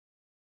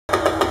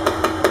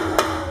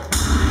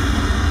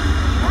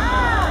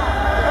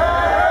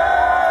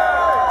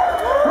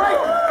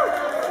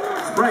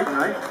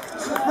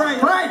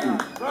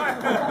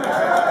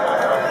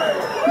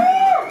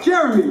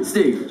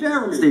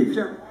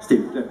Jeremy.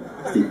 Steve.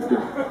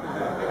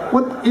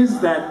 What is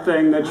that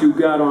thing that you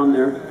got on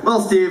there?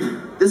 Well,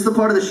 Steve, this is the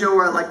part of the show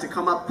where I like to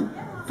come up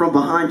from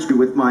behind you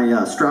with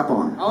my strap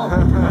on. Oh.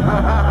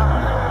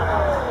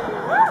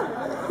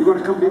 You want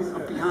to come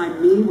up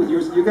behind me with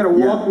yours? You got to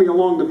walk me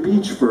along the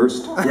beach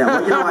first. Yeah,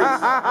 well, you know,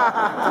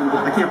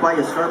 I can't buy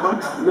you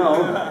Starbucks.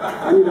 No,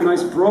 I need a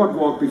nice broad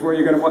walk before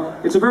you're going to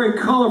walk. It's a very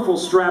colorful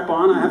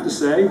strap-on, I have to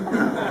say.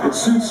 It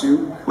suits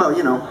you. Well,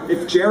 you know.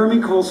 If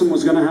Jeremy Colson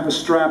was going to have a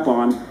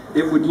strap-on,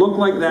 it would look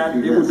like that.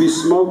 It would be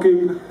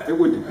smoking. It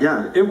would.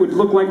 Yeah. It would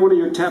look like one of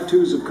your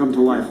tattoos have come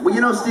to life. Well,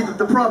 you know, Steve,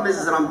 the problem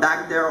is that I'm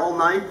back there all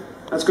night.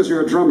 That's because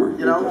you're a drummer.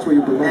 You know, that's where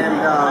you belong.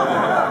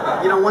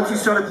 And you know, once you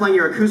started playing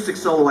your acoustic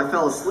solo, I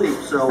fell asleep.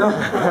 So, you know,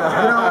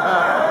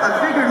 I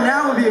figured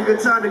now would be a good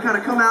time to kind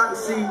of come out and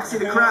see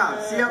the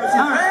crowd, see how it's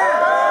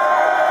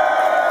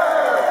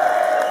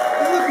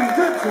looking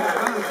good today.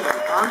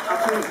 I'm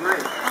feeling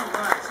great.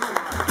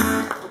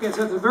 Okay,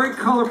 so it's a very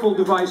colorful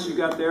device you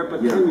got there, but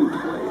can you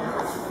play it?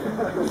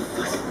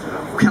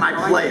 Can I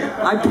play it?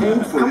 I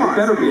paid for it. You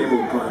better be able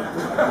to play it.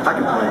 I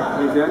can play it.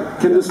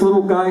 Okay. Can this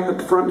little guy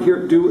up front here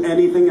do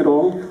anything at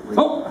all?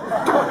 Oh!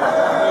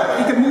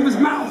 He can move his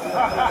mouth.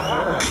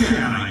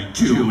 Can I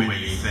do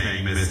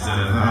anything,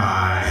 Mr.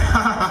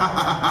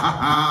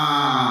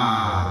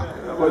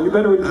 Well, you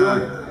better enjoy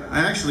it. I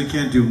actually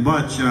can't do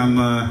much.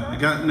 I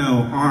got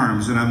no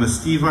arms, and I'm a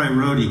Steve Vai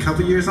roadie.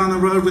 Couple years on the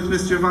road with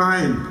Mr.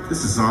 Vai, and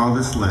this is all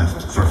that's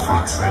left, for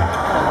fuck's sake.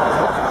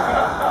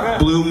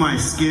 Blew my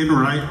skin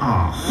right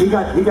off. He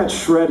got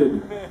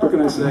shredded. What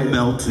can I say?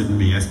 Melted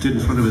me. I stood in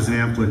front of his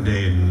amp one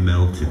day and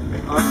melted me.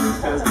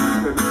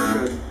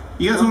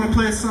 You guys want to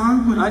play a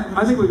song?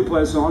 I think we can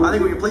play a song. I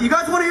think we can play. You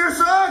guys want to hear a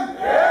song?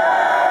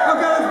 Yeah!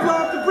 Okay, let's blow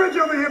up the bridge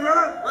over here,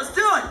 brother. Let's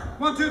do it.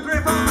 1, 2,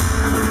 3, 4.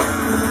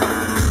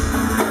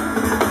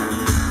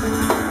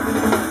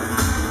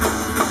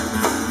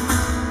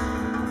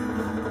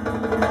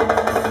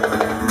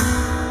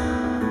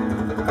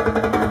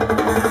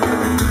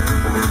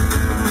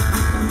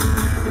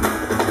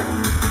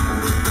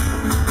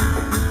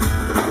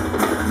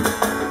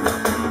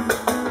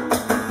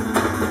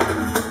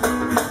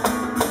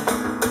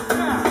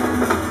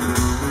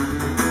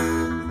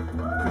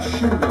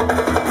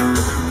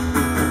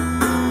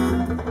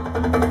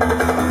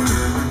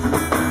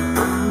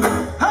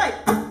 Hey!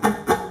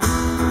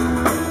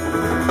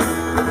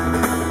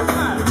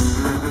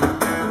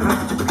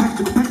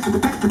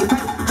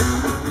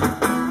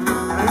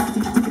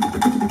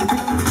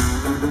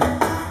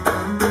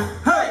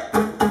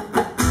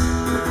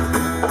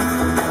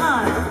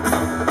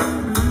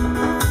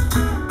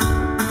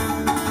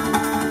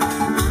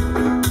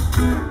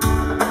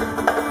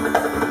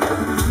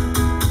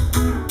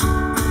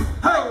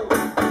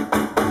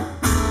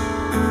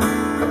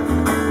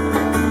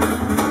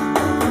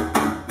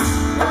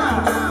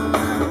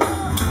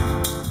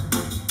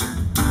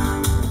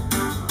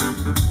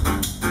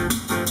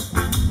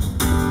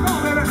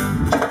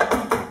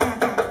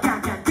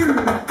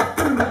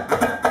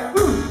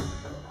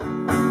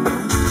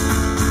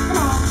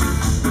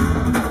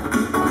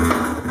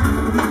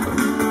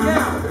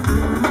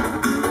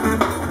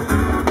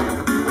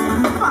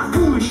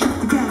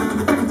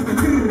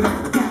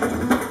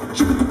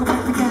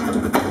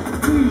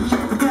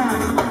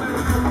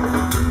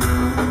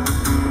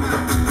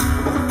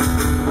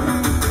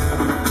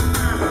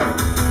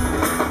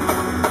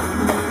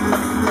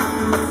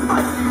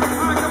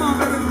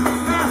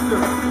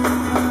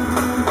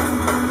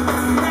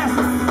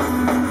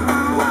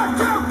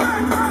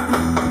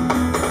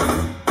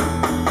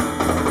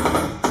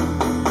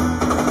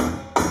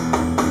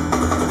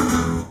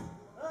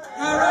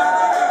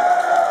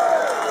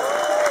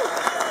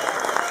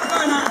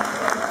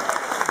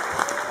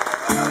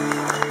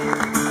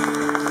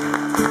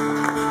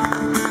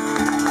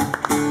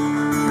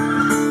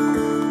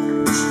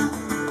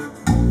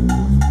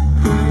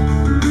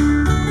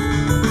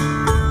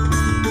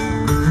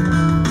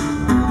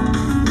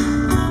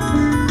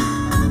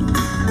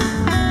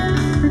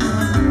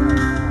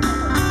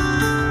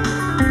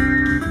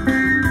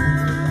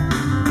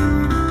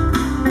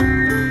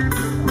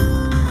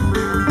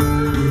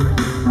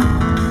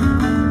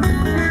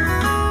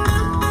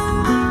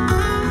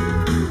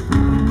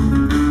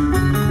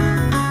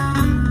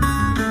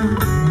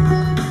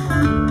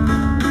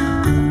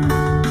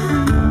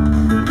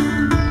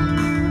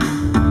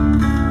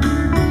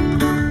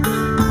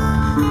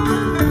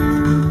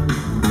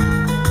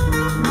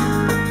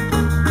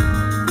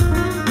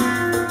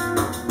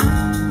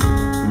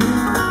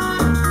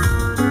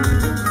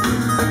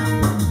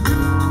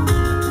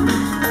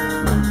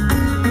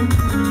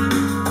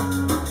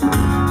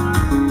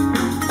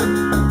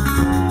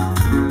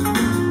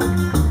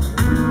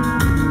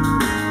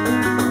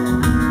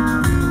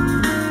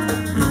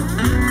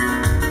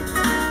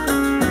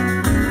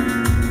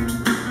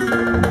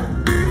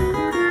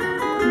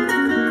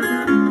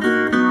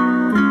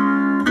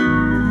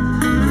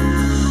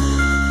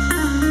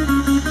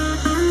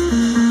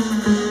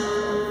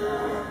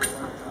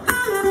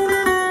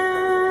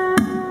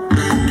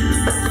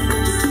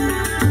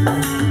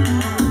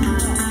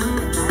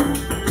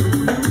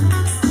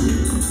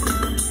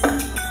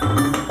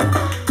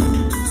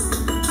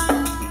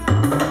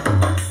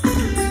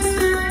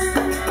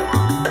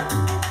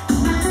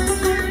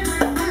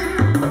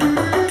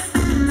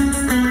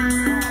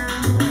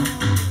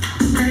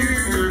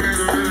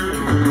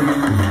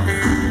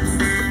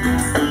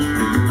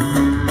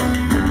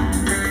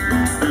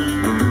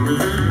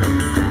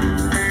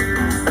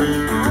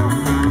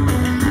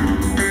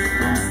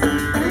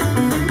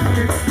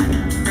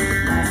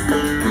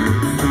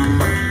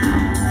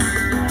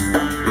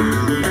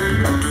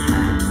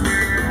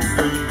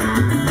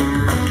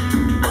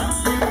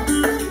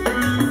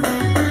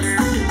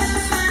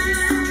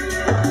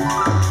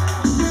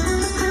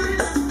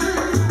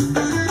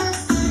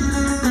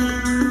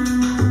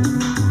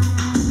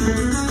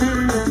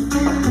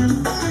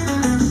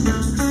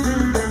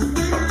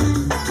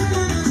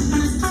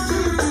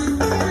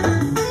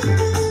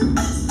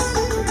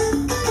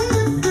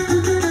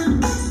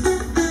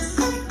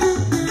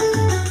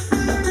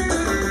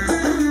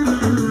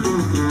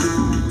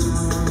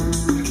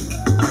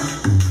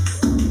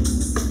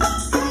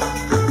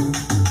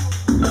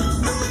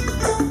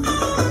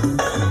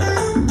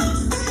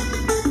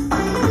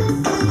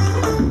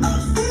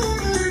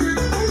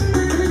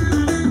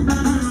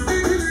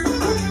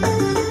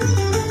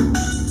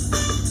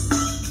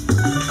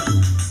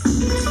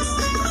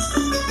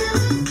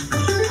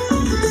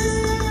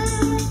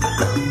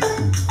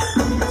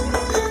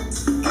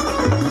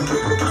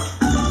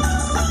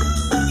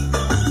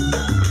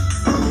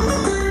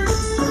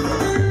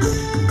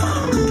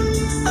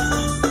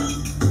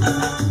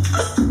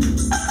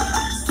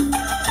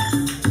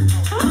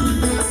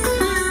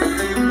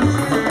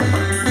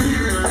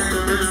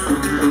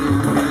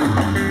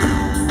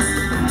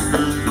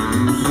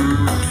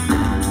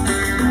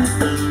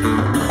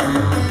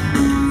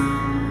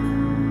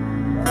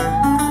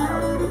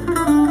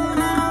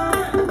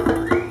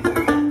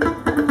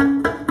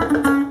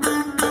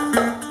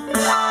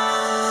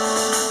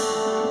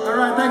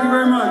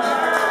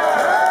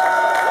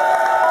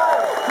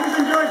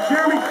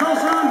 Jeremy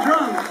Coulson on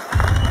drums.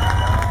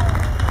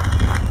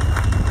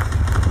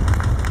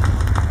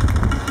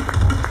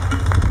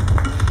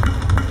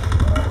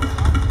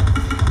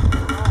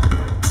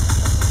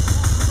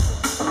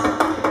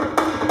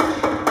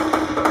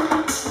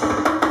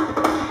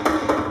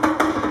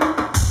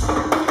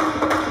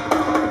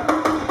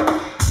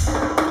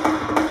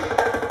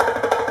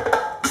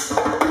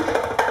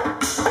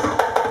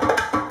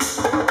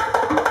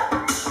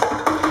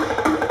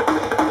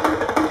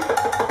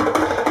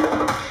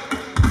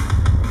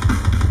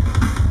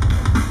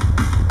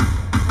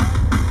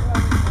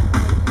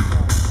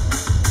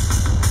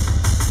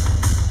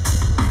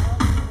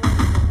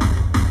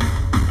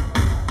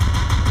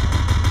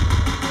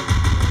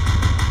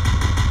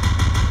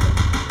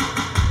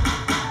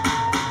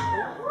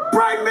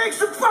 Brighton, make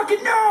some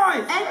fucking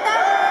noise! Esta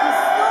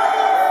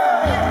historia